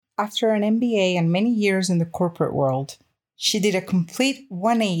After an MBA and many years in the corporate world, she did a complete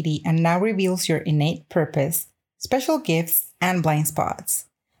 180 and now reveals your innate purpose, special gifts, and blind spots.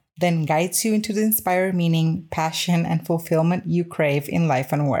 Then guides you into the inspired meaning, passion, and fulfillment you crave in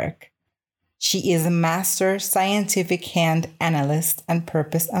life and work. She is a master scientific hand analyst and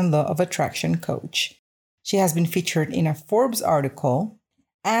purpose and law of attraction coach. She has been featured in a Forbes article,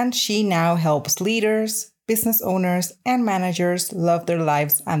 and she now helps leaders, business owners, and managers love their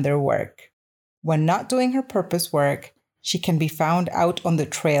lives and their work. When not doing her purpose work, she can be found out on the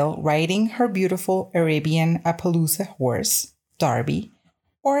trail riding her beautiful Arabian Appaloosa horse, Darby,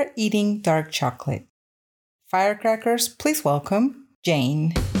 or eating dark chocolate. Firecrackers, please welcome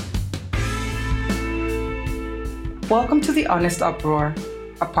Jayne. Welcome to The Honest Uproar,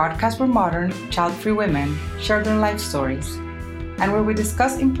 a podcast where modern, child-free women share their life stories and where we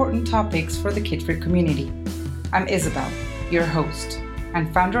discuss important topics for the kid-free community. I'm Isabel, your host,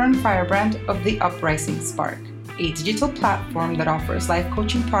 and founder and firebrand of The Uprising Spark, a digital platform that offers life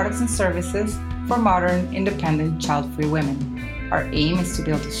coaching products and services for modern, independent, child-free women. Our aim is to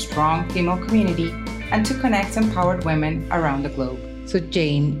build a strong female community and to connect empowered women around the globe. So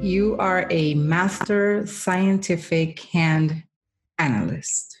Jayne, you are a master scientific hand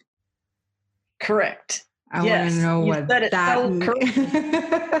analyst. Correct. I want to know what that means.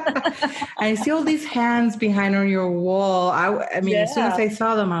 I see all these hands behind on your wall. I mean, as soon as I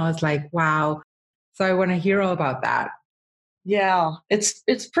saw them, I was like, wow. So I want to hear all about that. Yeah, it's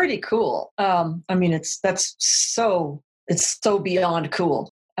pretty cool. It's so beyond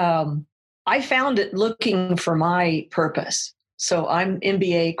cool. I found it looking for my purpose. So I'm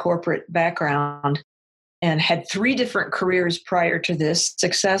MBA corporate background and had 3 different careers prior to this,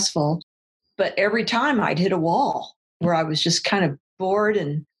 successful. But every time I'd hit a wall where I was just kind of bored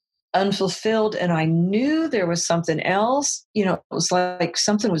and unfulfilled. And I knew there was something else. It was like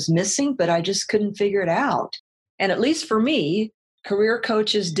something was missing, but I just couldn't figure it out. And at least for me, career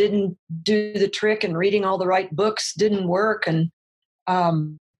coaches didn't do the trick, and reading all the right books didn't work. And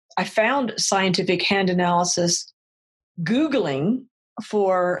I found scientific hand analysis Googling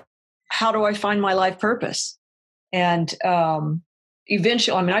for how do I find my life purpose? And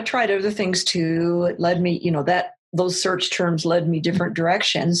eventually, I tried other things too. It led me, those search terms led me different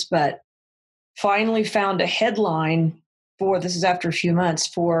directions, but finally found a headline this is after a few months,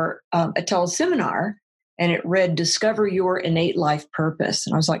 for a teleseminar. And it read, Discover Your Innate Life Purpose.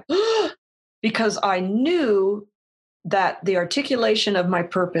 And I was like, because I knew that the articulation of my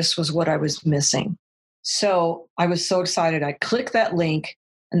purpose was what I was missing. So I was so excited. I clicked that link,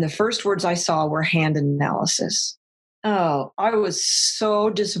 and the first words I saw were hand analysis. Oh, I was so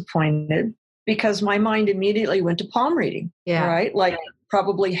disappointed because my mind immediately went to palm reading, right? Like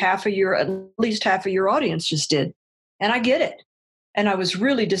probably at least half of your audience just did. And I get it. And I was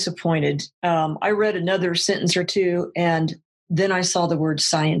really disappointed. I read another sentence or two, and then I saw the word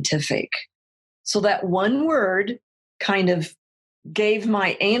scientific. So that one word kind of gave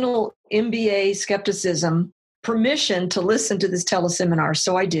my anal MBA skepticism permission to listen to this teleseminar.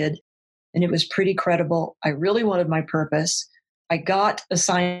 So I did, and it was pretty credible. I really wanted my purpose. I got a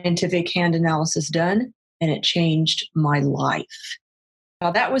scientific hand analysis done, and it changed my life.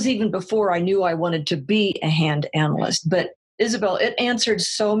 Now, that was even before I knew I wanted to be a hand analyst. But Isabel, it answered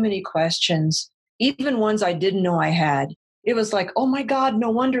so many questions, even ones I didn't know I had. It was like, oh my God, no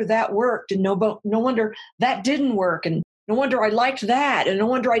wonder that worked. And no wonder that didn't work. And no wonder I liked that. And no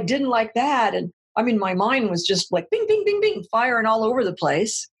wonder I didn't like that. And my mind was just like bing, bing, bing, bing, firing all over the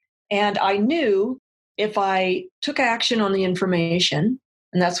place. And I knew if I took action on the information,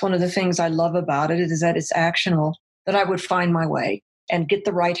 and that's one of the things I love about it, is that it's actionable, that I would find my way and get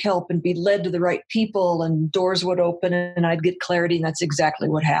the right help and be led to the right people, and doors would open and I'd get clarity. And that's exactly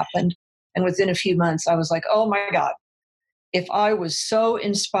what happened. And within a few months, I was like, oh my God, if I was so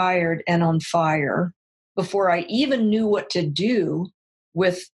inspired and on fire before I even knew what to do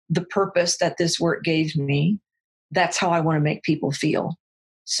with the purpose that this work gave me, that's how I want to make people feel.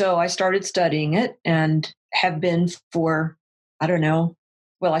 So I started studying it and have been for,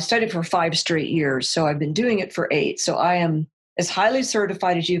 I studied for 5 straight years. So I've been doing it for 8. So I am as highly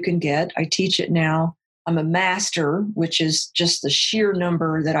certified as you can get. I teach it now. I'm a master, which is just the sheer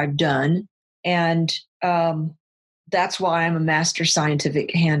number that I've done. And that's why I'm a master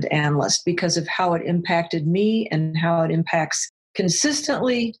scientific hand analyst, because of how it impacted me and how it impacts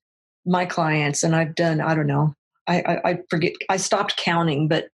consistently my clients. And I've done, I forget, I stopped counting,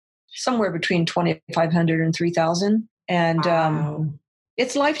 but somewhere between 2,500 and 3,000. And Wow.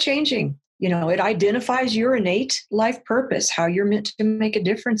 It's life-changing. It identifies your innate life purpose, how you're meant to make a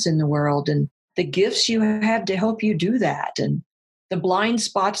difference in the world, and the gifts you have to help you do that. And the blind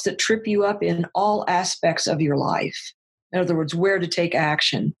spots that trip you up in all aspects of your life. In other words, where to take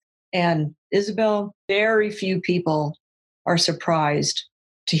action. And Isabel, very few people are surprised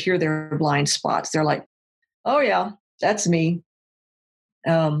to hear their blind spots. They're like, oh, yeah, that's me.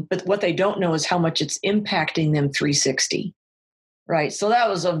 But what they don't know is how much it's impacting them 360. Right. So that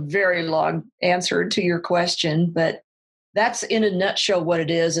was a very long answer to your question, but that's in a nutshell what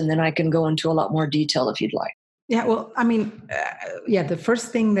it is. And then I can go into a lot more detail if you'd like. Yeah, well, I mean, the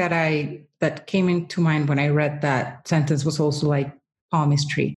first thing that came into mind when I read that sentence was also like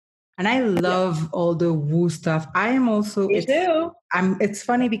palmistry. And I love all the woo stuff. I am also Me too. It's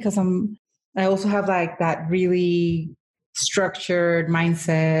funny because I also have like that really structured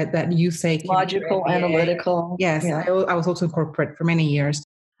mindset that you say can Logical, be analytical. Yes, Yeah. I was also in corporate for many years.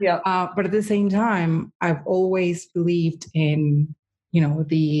 Yeah. But at the same time, I've always believed in,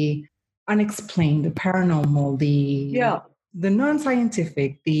 the unexplained, the paranormal, the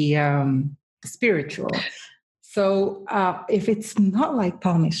non-scientific, the spiritual. So if it's not like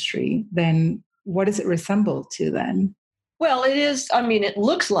palmistry, then what does it resemble to then? Well, it is. I mean, it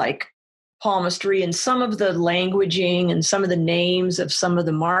looks like palmistry, and some of the languaging and some of the names of some of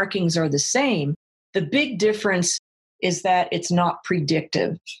the markings are the same. The big difference is that it's not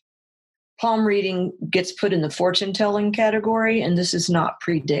predictive. Palm reading gets put in the fortune telling category, and this is not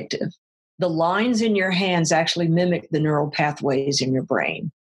predictive. The lines in your hands actually mimic the neural pathways in your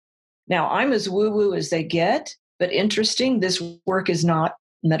brain. Now, I'm as woo woo as they get, but interesting, this work is not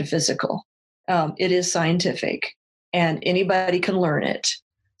metaphysical. It is scientific, and anybody can learn it.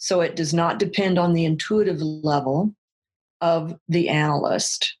 So it does not depend on the intuitive level of the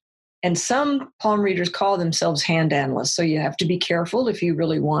analyst. And some palm readers call themselves hand analysts. So you have to be careful if you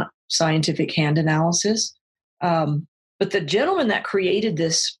really want scientific hand analysis. But the gentleman that created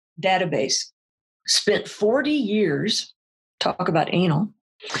this database spent 40 years, talk about anal,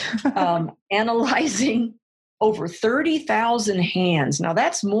 analyzing over 30,000 hands. Now,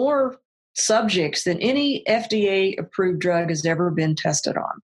 that's more subjects than any FDA-approved drug has ever been tested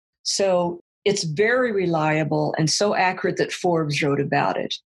on. So it's very reliable and so accurate that Forbes wrote about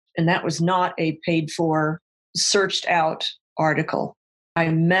it. And that was not a paid-for, searched-out article. I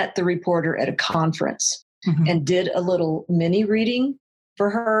met the reporter at a conference and did a little mini reading for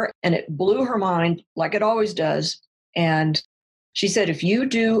her, and it blew her mind like it always does. And she said, if you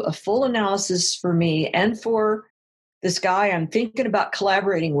do a full analysis for me and for this guy I'm thinking about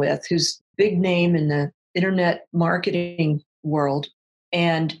collaborating with, who's big name in the internet marketing world,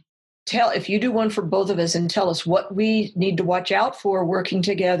 and if you do one for both of us and tell us what we need to watch out for working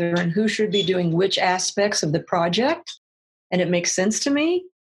together and who should be doing which aspects of the project, and it makes sense to me,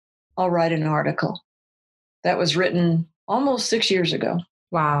 I'll write an article. That was written almost 6 years ago.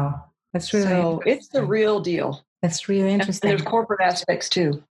 Wow. That's really so it's the real deal. That's really interesting. And there's corporate aspects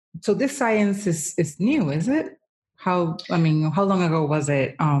too. So this science is new, is it? How long ago was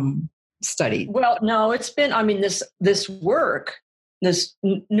it studied? Well, no, it's been, this work, this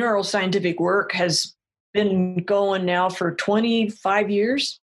neuroscientific work has been going now for 25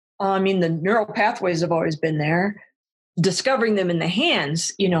 years. The neural pathways have always been there. Discovering them in the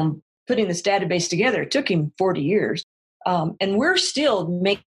hands, putting this database together, it took him 40 years. And we're still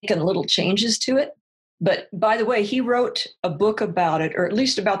making little changes to it. But by the way, he wrote a book about it, or at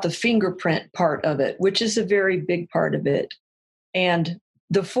least about the fingerprint part of it, which is a very big part of it. And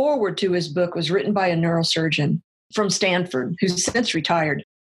the foreword to his book was written by a neurosurgeon from Stanford, who's since retired.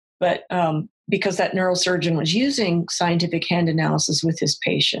 But because that neurosurgeon was using scientific hand analysis with his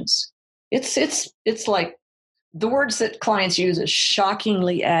patients, it's like the words that clients use is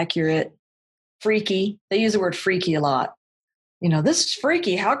shockingly accurate, freaky. They use the word freaky a lot. This is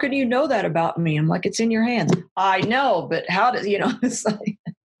freaky. How could you know that about me? I'm like, it's in your hands. I know, but how does, it's like,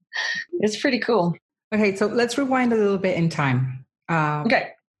 it's pretty cool. Okay. So let's rewind a little bit in time.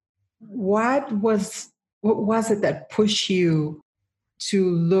 Okay. What was it that pushed you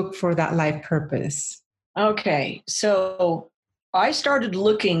to look for that life purpose? Okay. So I started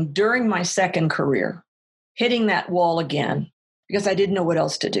looking during my second career, hitting that wall again, because I didn't know what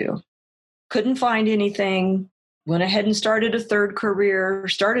else to do. Couldn't find anything. Went ahead and started a third career,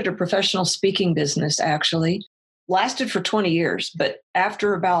 started a professional speaking business, actually. Lasted for 20 years, but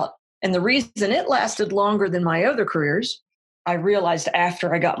and the reason it lasted longer than my other careers, I realized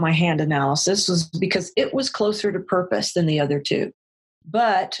after I got my hand analysis, was because it was closer to purpose than the other two.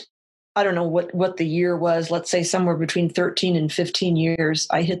 But I don't know what the year was, let's say somewhere between 13 and 15 years,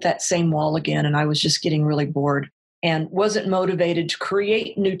 I hit that same wall again, and I was just getting really bored and wasn't motivated to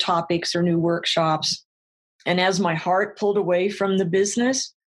create new topics or new workshops. And as my heart pulled away from the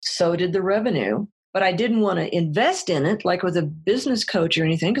business, so did the revenue. but I didn't want to invest in it like with a business coach or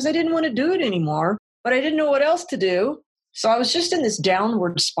anything because I didn't want to do it anymore, but I didn't know what else to do. So I was just in this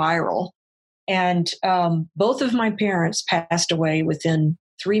downward spiral. And both of my parents passed away within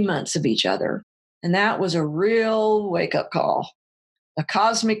 3 months of each other. And that was a real wake-up call, a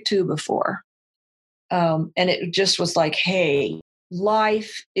cosmic two-before. And it just was like, hey,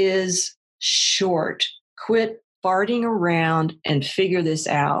 life is short. Quit farting around and figure this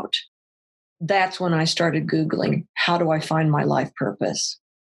out. That's when I started Googling, how do I find my life purpose?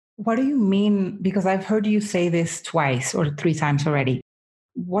 What do you mean? Because I've heard you say this twice or 3 times already.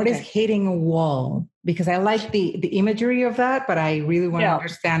 What is hitting a wall? Because I like the imagery of that, but I really want to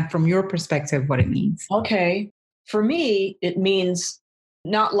understand from your perspective what it means. Okay. For me, it means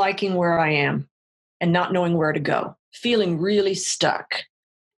not liking where I am and not knowing where to go, feeling really stuck.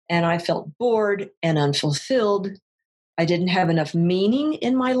 And I felt bored and unfulfilled. I didn't have enough meaning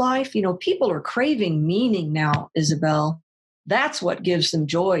in my life. You know, people are craving meaning now, Isabel. That's what gives them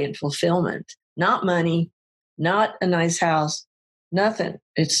joy and fulfillment, not money, not a nice house, nothing.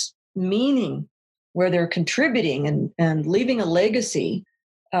 It's meaning where they're contributing and leaving a legacy.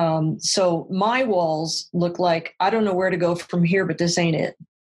 So my walls look like, I don't know where to go from here, but this ain't it.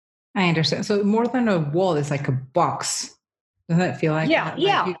 I understand. So more than a wall, it's like a box. Doesn't it feel like that?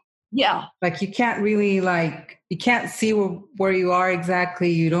 Yeah. Like you can't really you can't see where you are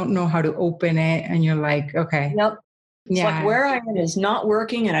exactly. You don't know how to open it. And you're like, okay. Yep. It's like where I am is not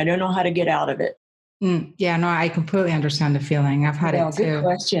working and I don't know how to get out of it. Yeah, no, I completely understand the feeling. I've had it too. Good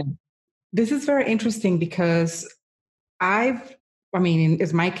question. This is very interesting because in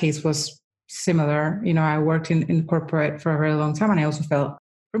my case was similar. You know, I worked in corporate for a very long time and I also felt,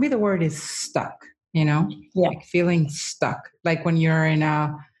 for me, the word is stuck, like feeling stuck. Like when you're in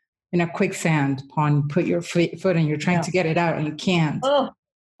a quicksand pond, put your foot and you're trying to get it out and you can't. Oh,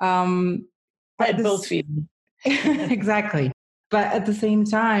 I had both feelings. Exactly. But at the same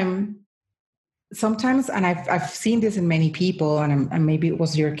time, sometimes, and I've seen this in many people, and maybe it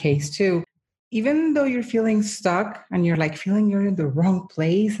was your case too, even though you're feeling stuck and you're like feeling you're in the wrong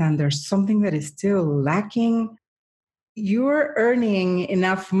place and there's something that is still lacking, you're earning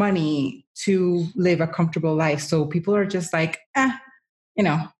enough money to live a comfortable life. So people are just like,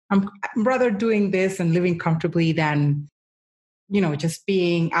 I'm rather doing this and living comfortably than, just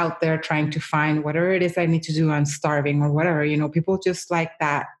being out there trying to find whatever it is I need to do and starving or whatever. People just like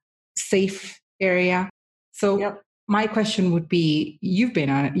that safe area. So my question would be, you've been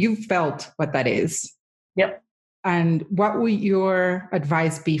on it, you've felt what that is. Yep. And what would your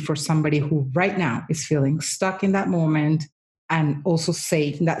advice be for somebody who right now is feeling stuck in that moment and also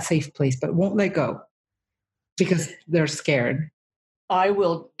safe in that safe place, but won't let go because they're scared? I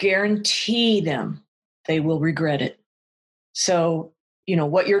will guarantee them they will regret it. So,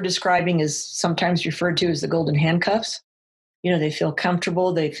 what you're describing is sometimes referred to as the golden handcuffs. They feel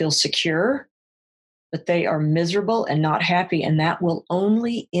comfortable, they feel secure, but they are miserable and not happy, and that will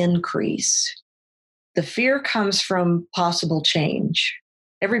only increase. The fear comes from possible change.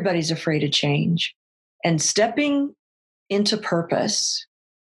 Everybody's afraid of change. And stepping into purpose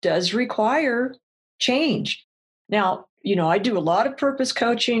does require change. Now, I do a lot of purpose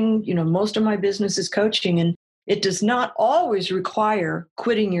coaching. Most of my business is coaching, and it does not always require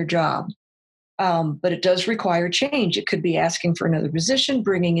quitting your job. But it does require change. It could be asking for another position,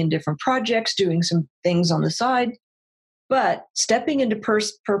 bringing in different projects, doing some things on the side. But stepping into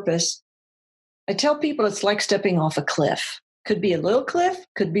purpose, I tell people it's like stepping off a cliff. Could be a little cliff,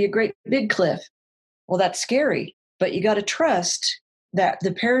 could be a great big cliff. Well, that's scary, but you got to trust that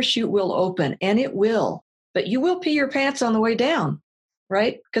the parachute will open, and it will. But you will pee your pants on the way down,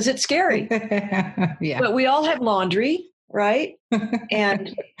 right? Because it's scary. Yeah. But we all have laundry, right?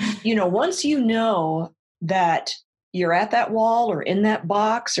 And, once you know that you're at that wall or in that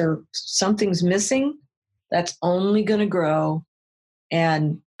box or something's missing, that's only going to grow.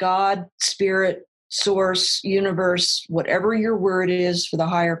 And God, spirit, source, universe, whatever your word is for the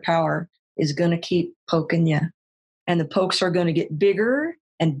higher power is going to keep poking you. And the pokes are going to get bigger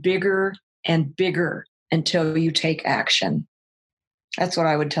and bigger and bigger until you take action. That's what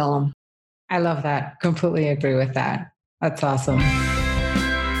I would tell them. I love that. Completely agree with that. That's awesome.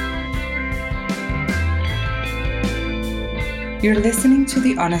 You're listening to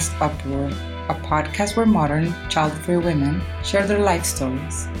The Honest Uproar, a podcast where modern, child-free women share their life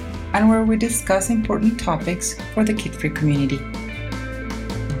stories and where we discuss important topics for the kid-free community.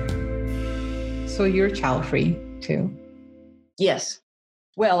 So you're child-free too? Yes.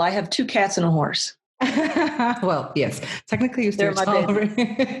 Well, I have 2 cats and a horse. Well, yes. Technically, you're still child-free.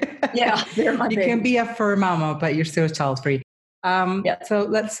 Yeah, they're my You can be a fur mama, but you're still child-free. Yeah. So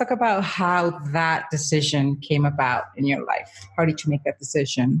let's talk about how that decision came about in your life. How did you make that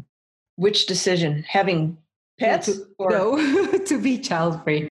decision? Which decision? Having pets To be child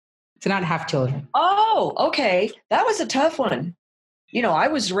free, to not have children. Oh, okay. That was a tough one. I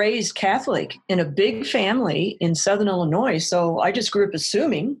was raised Catholic in a big family in Southern Illinois. So I just grew up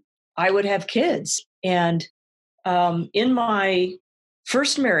assuming I would have kids. And in my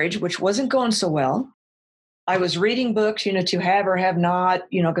first marriage, which wasn't going so well, I was reading books, to have or have not,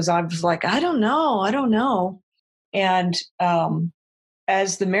 because I was like, I don't know. And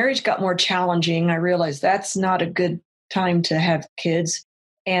as the marriage got more challenging, I realized that's not a good time to have kids.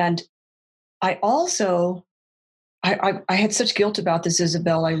 And I also, I had such guilt about this,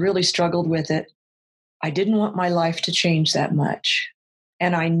 Isabel. I really struggled with it. I didn't want my life to change that much.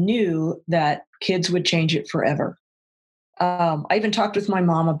 And I knew that kids would change it forever. I even talked with my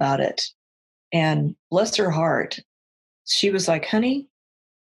mom about it. And bless her heart, she was like, honey,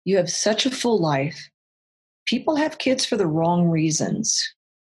 you have such a full life. People have kids for the wrong reasons.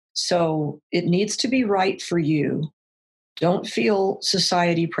 So it needs to be right for you. Don't feel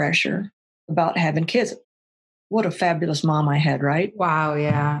society pressure about having kids. What a fabulous mom I had, right? Wow,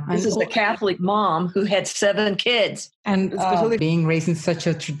 yeah. This is a Catholic mom who had 7 kids. And especially being raised in such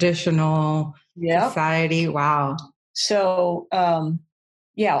a traditional society. Wow. So,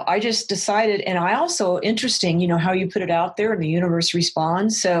 I just decided, and I also, interesting, how you put it out there and the universe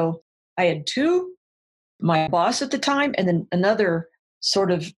responds. So I had 2, my boss at the time, and then another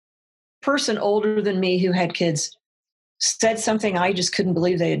sort of person older than me who had kids said something I just couldn't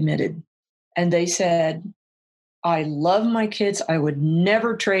believe they admitted. And they said, I love my kids. I would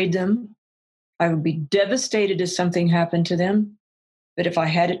never trade them. I would be devastated if something happened to them. But if I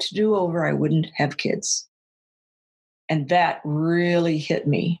had it to do over, I wouldn't have kids. And that really hit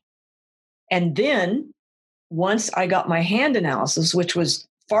me. And then once I got my hand analysis, which was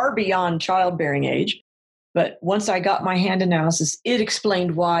far beyond childbearing age, but once I got my hand analysis, it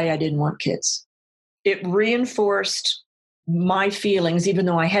explained why I didn't want kids. It reinforced my feelings, even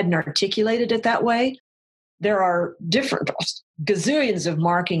though I hadn't articulated it that way. There are different gazillions of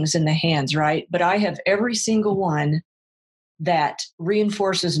markings in the hands, right? But I have every single one that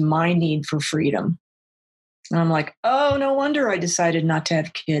reinforces my need for freedom. And I'm like, oh, no wonder I decided not to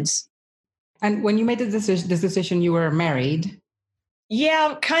have kids. And when you made this decision, you were married?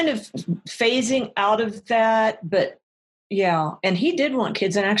 Yeah, kind of phasing out of that. But yeah, and he did want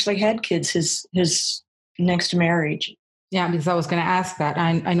kids and actually had kids his next marriage. Yeah, because I was going to ask that.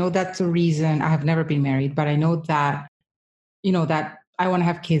 I know that's a reason. I have never been married, but I know that, that I want to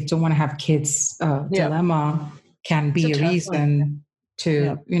have kids, don't want to have kids dilemma can be a reason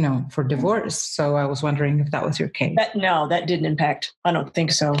to, for divorce. So I was wondering if that was your case. No, that didn't impact. I don't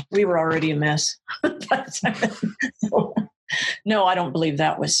think so. We were already a mess. No, I don't believe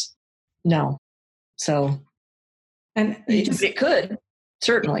that was. No. So. And it could,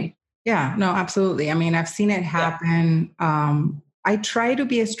 certainly. Yeah, no, absolutely. I mean, I've seen it happen. Yeah. I try to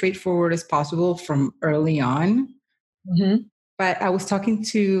be as straightforward as possible from early on. Mm-hmm. But I was talking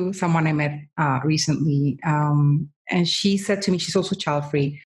to someone I met recently, and she said to me, she's also child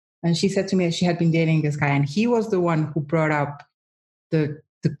free. And she said to me that she had been dating this guy, and he was the one who brought up the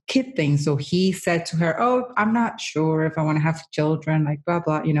kid thing. So he said to her, oh, I'm not sure if I want to have children, like blah,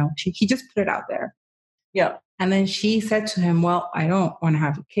 blah. He just put it out there. Yeah. And then she said to him, well, I don't want to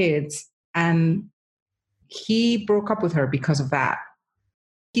have kids. And he broke up with her because of that.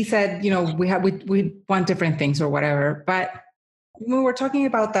 He said, we want different things or whatever. But we were talking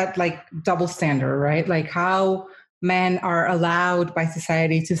about that like double standard, right? Like how men are allowed by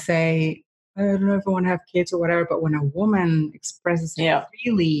society to say, I don't know if I want to have kids or whatever. But when a woman expresses it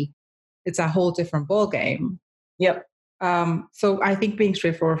freely, it's a whole different ballgame. Yep. So I think being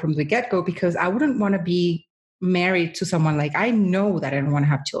straightforward from the get-go, because I wouldn't want to be married to someone like, I know that I don't want to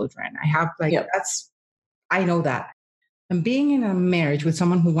have children. I have I know that. And being in a marriage with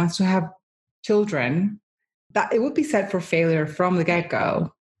someone who wants to have children, that it would be set for failure from the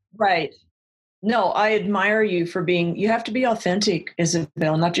get-go. Right. No, I admire you for you have to be authentic,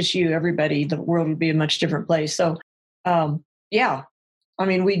 Isabel, not just you, everybody. The world would be a much different place. So, yeah, I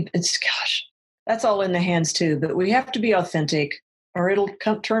mean, that's all in the hands too, but we have to be authentic or it'll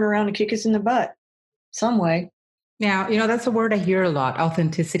turn around and kick us in the butt some way. Now, that's a word I hear a lot,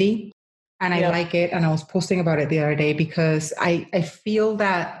 authenticity. And I like it. And I was posting about it the other day because I feel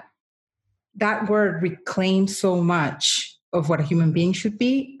that word reclaims so much of what a human being should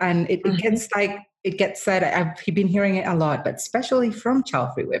be. And it gets said, I've been hearing it a lot, but especially from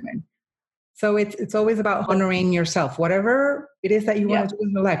child-free women. So it's always about honoring yourself, whatever it is that you want to do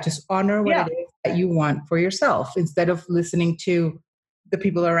in your life, just honor what it is that you want for yourself instead of listening to the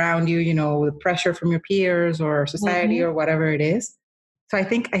people around you, the pressure from your peers or society Mhm. or whatever it is. So I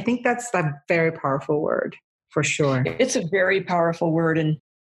think that's a very powerful word for sure. It's a very powerful word. And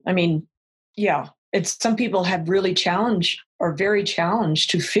I mean, yeah, it's some people have really are very challenged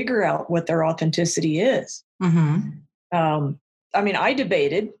to figure out what their authenticity is. Mm-hmm. Um, I mean, I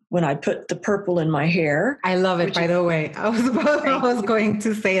debated when I put the purple in my hair. I love it, by the way. I was going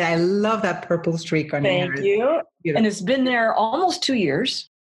to say that. I love that purple streak on your hair. Thank you. Beautiful. And it's been there almost 2 years.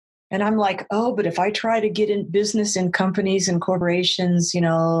 And I'm like, oh, but if I try to get in business in companies and corporations, they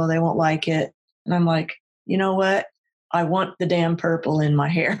won't like it. And I'm like, you know what? I want the damn purple in my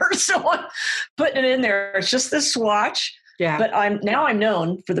hair. So I'm putting it in there. It's just this swatch. Yeah. But I'm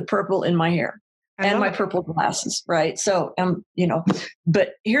known for the purple in my hair and my purple glasses. Right. So,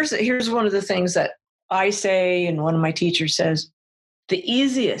 but here's one of the things that I say, and one of my teachers says, the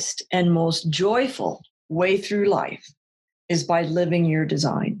easiest and most joyful way through life is by living your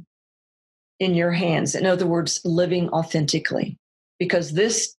design in your hands. In other words, living authentically, because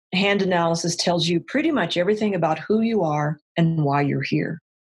this hand analysis tells you pretty much everything about who you are and why you're here.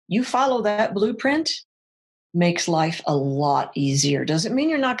 You follow that blueprint, makes life a lot easier. Doesn't mean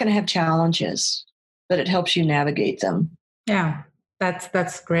you're not going to have challenges, but it helps you navigate them. Yeah,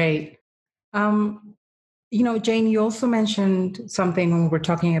 that's great. Jayne, you also mentioned something when we were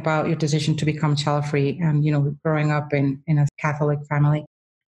talking about your decision to become child-free and, growing up in a Catholic family.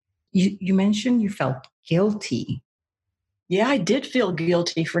 You mentioned you felt guilty. Yeah, I did feel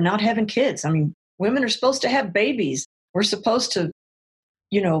guilty for not having kids. I mean, women are supposed to have babies. We're supposed to,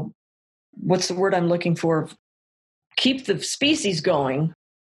 what's the word I'm looking for? Keep the species going,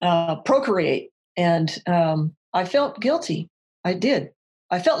 procreate. And I felt guilty. I did.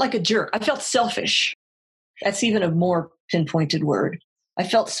 I felt like a jerk. I felt selfish. That's even a more pinpointed word. I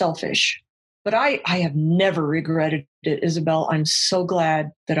felt selfish. But I have never regretted it, Isabel. I'm so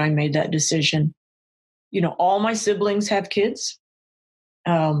glad that I made that decision. All my siblings have kids.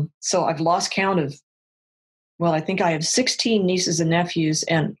 So I've lost count of, I think I have 16 nieces and nephews,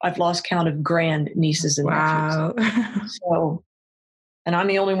 and I've lost count of grand nieces and nephews. So, and I'm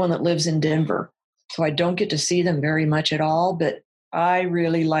the only one that lives in Denver. So I don't get to see them very much at all, but I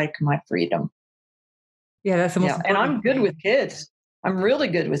really like my freedom. Yeah, that's the most important. And I'm good with kids. I'm really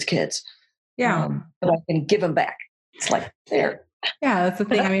good with kids. Yeah. But I can give them back. It's like, there. Yeah, that's the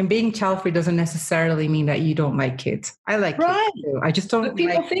thing. I mean, being child-free doesn't necessarily mean that you don't like kids. I like kids too. I just don't. But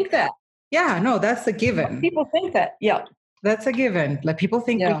people think that. Yeah, no, that's a given. People think that. Yeah. That's a given. Like people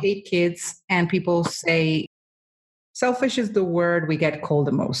think we hate kids, and people say selfish is the word we get called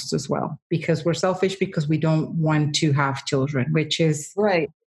the most as well, because we're selfish because we don't want to have children, which is right.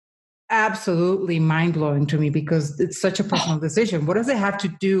 Absolutely mind-blowing to me because it's such a personal decision. What does it have to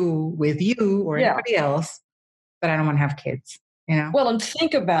do with you or anybody else that I don't want to have kids? Well, and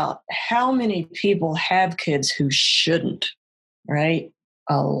think about how many people have kids who shouldn't, right?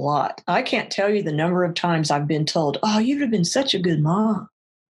 A lot. I can't tell you the number of times I've been told, oh, you'd have been such a good mom.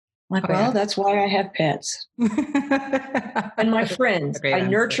 I'm like, that's why I have pets. And my friends. I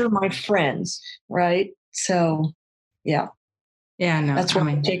nurture my friends, right? So, yeah. Yeah, no. That's why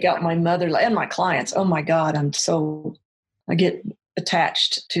I take out my mother and my clients. Oh my God, I get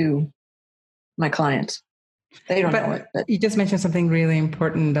attached to my clients. They don't know it. But you just mentioned something really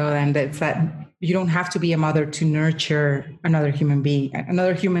important though, and it's that you don't have to be a mother to nurture another human being,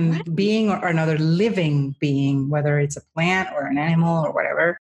 or another living being, whether it's a plant or an animal or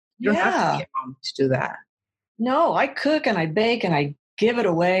whatever. You don't have to be a mom to do that. No, I cook and I bake and I give it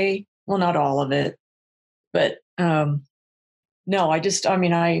away. Well, not all of it, but no,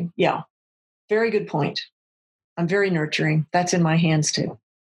 very good point. I'm very nurturing. That's in my hands too.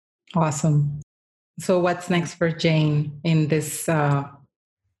 Awesome. So what's next for Jayne in this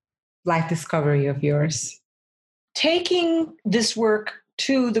life discovery of yours? Taking this work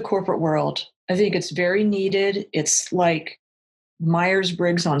to the corporate world, I think it's very needed. It's like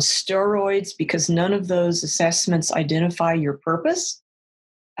Myers-Briggs on steroids because none of those assessments identify your purpose.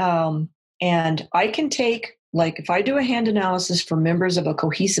 And I can take, like if I do a hand analysis for members of a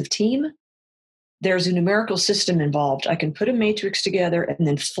cohesive team, there's a numerical system involved. I can put a matrix together and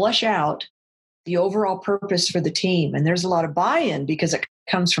then flesh out the overall purpose for the team. And there's a lot of buy-in because it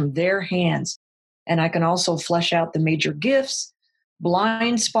comes from their hands. And I can also flesh out the major gifts,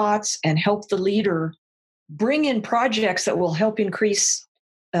 blind spots, and help the leader bring in projects that will help increase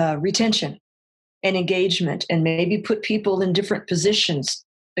retention and engagement and maybe put people in different positions,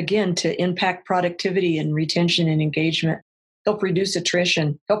 again, to impact productivity and retention and engagement, help reduce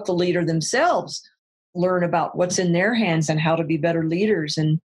attrition, help the leader themselves learn about what's in their hands and how to be better leaders.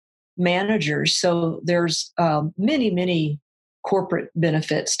 And managers. So there's many corporate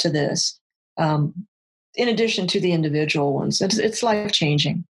benefits to this, in addition to the individual ones. It's life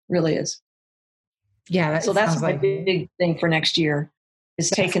changing, really is. Yeah, So that's my big thing for next year, is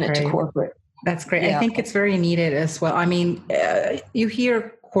taking it to corporate. That's great. Yeah. I think it's very needed as well. I mean, you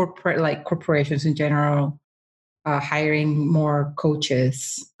hear corporations in general hiring more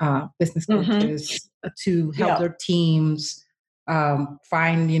coaches, business coaches, to help their teams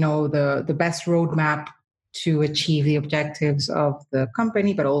find, the best roadmap to achieve the objectives of the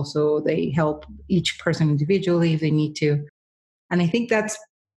company, but also they help each person individually if they need to. And I think that's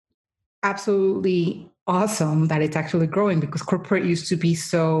absolutely awesome that it's actually growing, because corporate used to be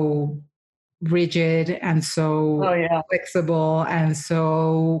so rigid and so flexible and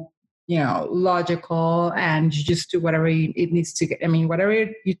so logical, and you just do whatever it needs to get. I mean, whatever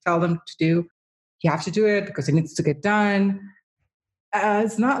you tell them to do, you have to do it because it needs to get done.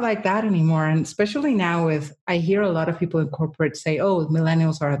 It's not like that anymore. And especially now, I hear a lot of people in corporate say, oh,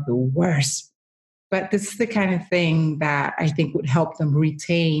 millennials are the worst. But this is the kind of thing that I think would help them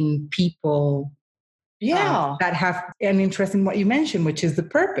retain people that have an interest in what you mentioned, which is the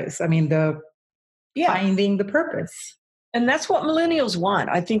purpose. I mean, finding the purpose. And that's what millennials want.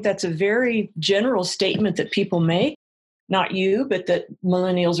 I think that's a very general statement that people make. Not you, but that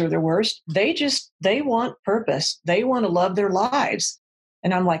millennials are the worst. They want purpose. They want to love their lives.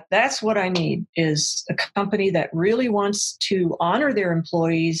 And I'm like, that's what I need, is a company that really wants to honor their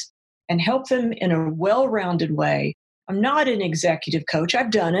employees and help them in a well-rounded way. I'm not an executive coach. I've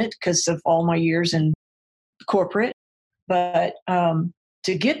done it because of all my years in corporate, but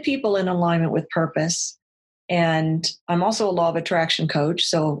to get people in alignment with purpose. And I'm also a law of attraction coach.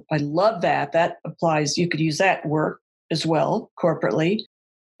 So I love that. That applies. You could use that work as well corporately.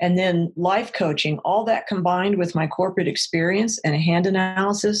 And then life coaching, all that combined with my corporate experience and a hand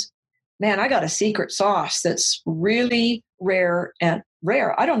analysis. Man, I got a secret sauce that's really rare.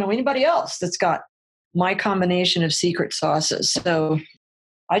 I don't know anybody else that's got my combination of secret sauces. So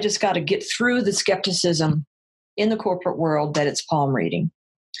I just got to get through the skepticism in the corporate world that it's palm reading.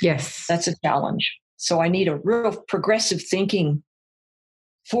 Yes. That's a challenge. So I need a real progressive thinking,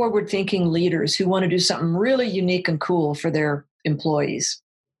 forward thinking leaders who want to do something really unique and cool for their employees.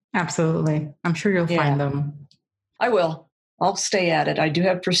 Absolutely. I'm sure you'll find them. I will. I'll stay at it. I do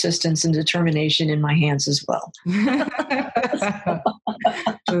have persistence and determination in my hands as well. This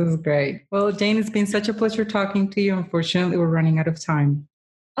is great. Well, Jayne, it's been such a pleasure talking to you. Unfortunately, we're running out of time.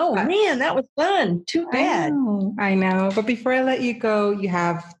 Oh, man, that was fun. Too bad. I know. But before I let you go, you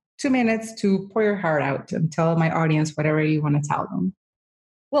have 2 minutes to pour your heart out and tell my audience whatever you want to tell them.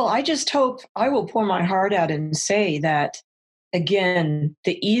 Well, I just hope I will pour my heart out and say that, again,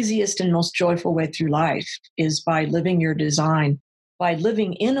 the easiest and most joyful way through life is by living your design, by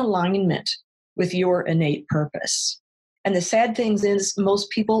living in alignment with your innate purpose. And the sad thing is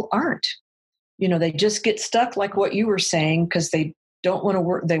most people aren't. They just get stuck, like what you were saying, because they don't want to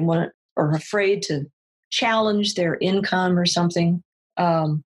work. They are afraid to challenge their income or something.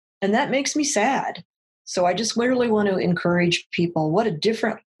 And that makes me sad. So I just literally want to encourage people. What a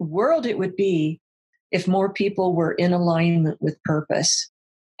different world it would be if more people were in alignment with purpose,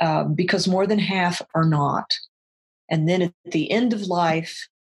 because more than half are not. And then at the end of life,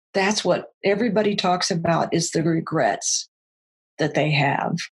 that's what everybody talks about, is the regrets that they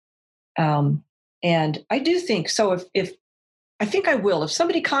have. And I do think, so if I think I will, if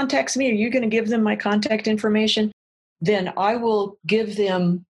somebody contacts me, are you going to give them my contact information? Then I will give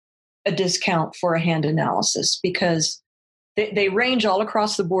them a discount for a hand analysis, because they range all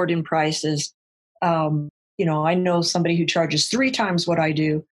across the board in prices. I know somebody who charges 3 times what I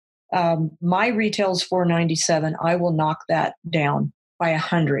do. My retail is $497. I will knock that down by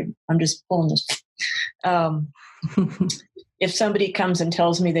 100. I'm just pulling this. If somebody comes and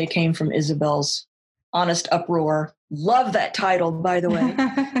tells me they came from Isabel's Honest Uproar, love that title, by the way.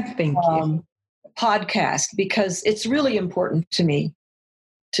 Thank you. Podcast, because it's really important to me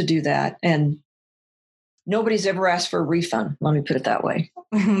to do that. And nobody's ever asked for a refund. Let me put it that way.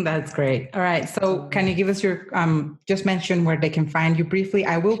 That's great. All right. So can you give us your, just mention where they can find you briefly?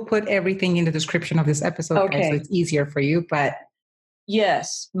 I will put everything in the description of this episode, okay, so it's easier for you, but.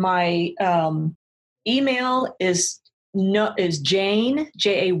 Yes. My email is Jayne,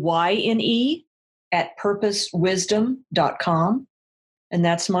 Jayne, at purposewisdom.com. And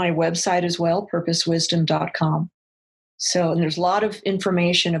that's my website as well, purposewisdom.com. So, and there's a lot of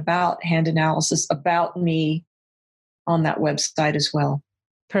information about hand analysis, about me, on that website as well.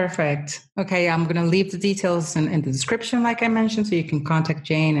 Perfect. Okay, I'm going to leave the details in the description, like I mentioned, so you can contact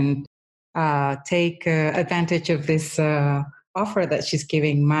Jayne and take advantage of this offer that she's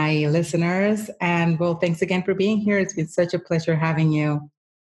giving my listeners. And well, thanks again for being here. It's been such a pleasure having you.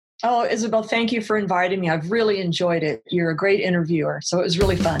 Oh, Isabel, thank you for inviting me. I've really enjoyed it. You're a great interviewer, so it was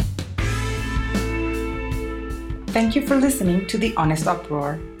really fun. Thank you for listening to The Honest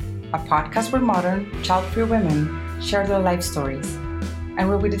Uproar, a podcast where modern, child-free women share their life stories and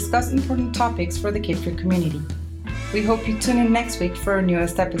where we discuss important topics for the kid-free community. We hope you tune in next week for our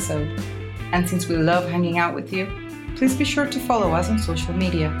newest episode. And since we love hanging out with you, please be sure to follow us on social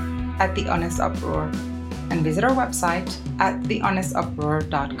media at The Honest Uproar and visit our website at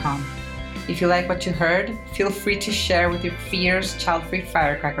thehonestuproar.com. If you like what you heard, feel free to share with your fierce, child-free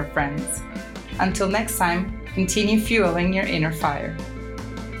Firecracker friends. Until next time, continue fueling your inner fire.